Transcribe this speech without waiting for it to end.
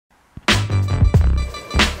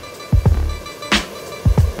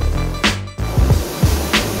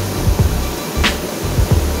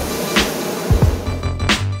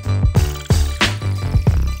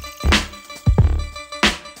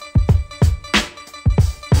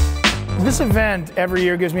This event every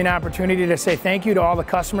year gives me an opportunity to say thank you to all the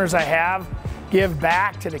customers I have, give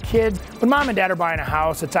back to the kids. When mom and dad are buying a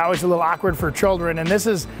house, it's always a little awkward for children, and this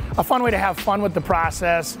is a fun way to have fun with the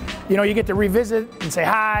process. You know, you get to revisit and say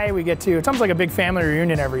hi, it's almost like a big family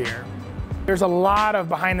reunion every year. There's a lot of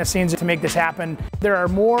behind the scenes to make this happen. There are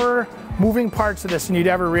more moving parts to this than you'd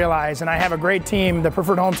ever realize, and I have a great team, the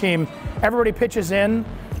Preferred Home team. Everybody pitches in,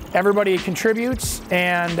 everybody contributes,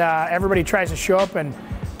 and everybody tries to show up and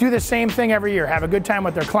do the same thing every year, have a good time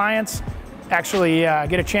with their clients, actually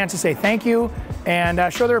get a chance to say thank you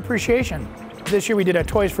and show their appreciation. This year we did a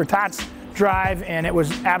Toys for Tots drive, and it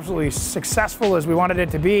was absolutely successful as we wanted it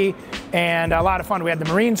to be, and a lot of fun. We had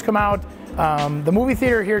the Marines come out, the movie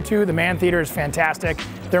theater here too, the Man Theater is fantastic.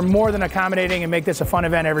 They're more than accommodating and make this a fun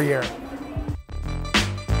event every year.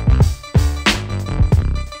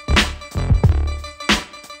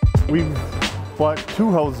 We've bought 2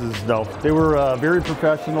 houses now. They were very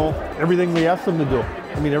professional, everything we asked them to do.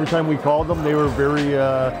 I mean, every time we called them, they were very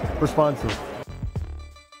responsive.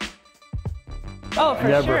 Oh,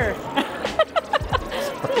 for sure.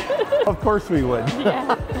 Of course we would.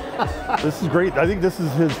 Yeah. This is great. I think this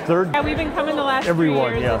is his 3rd. Yeah, we've been coming the last 3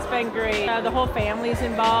 years. Yeah. It's been great. The whole family's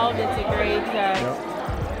involved. It's a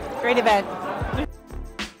great event.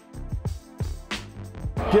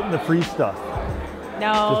 Getting the free stuff.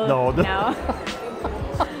 No. No.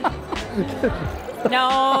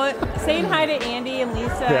 No, saying hi to Andy and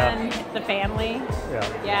Lisa and the family.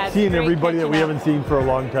 Yeah. Seeing everybody that we haven't seen for a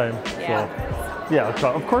long time. Yeah. So, yeah,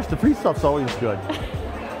 of course the free stuff's always good.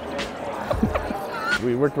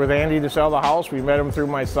 We worked with Andy to sell the house. We met him through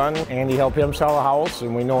my son. Andy helped him sell the house,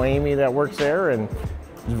 and we know Amy that works there, and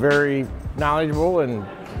is very knowledgeable and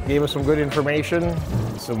gave us some good information.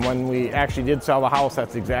 So when we actually did sell the house,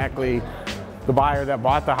 that's exactly the buyer that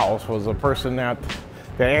bought the house was a person that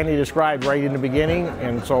Andy described right in the beginning,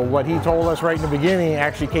 and so what he told us right in the beginning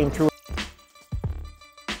actually came true.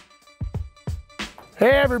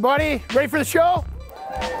 Hey everybody, ready for the show?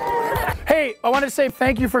 Hey, I wanted to say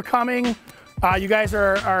thank you for coming. You guys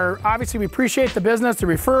are obviously, we appreciate the business, the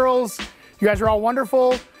referrals. You guys are all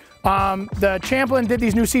wonderful. The Champlin did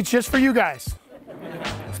these new seats just for you guys.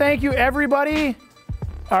 Thank you everybody.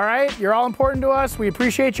 All right, you're all important to us. We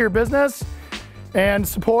appreciate your business and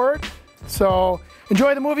support. So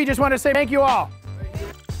enjoy the movie. Just want to say thank you all.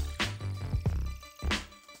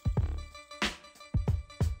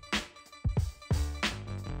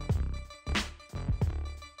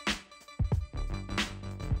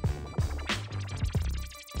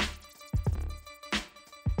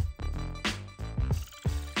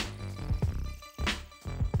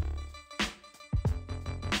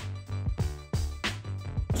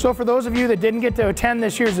 So for those of you that didn't get to attend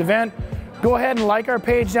this year's event, go ahead and like our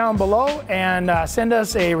page down below and send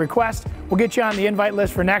us a request. We'll get you on the invite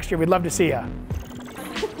list for next year. We'd love to see you.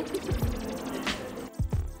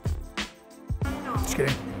 Just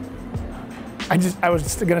kidding. I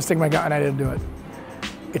was gonna stick my gun and I didn't do it.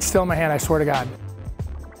 It's still in my hand, I swear to God.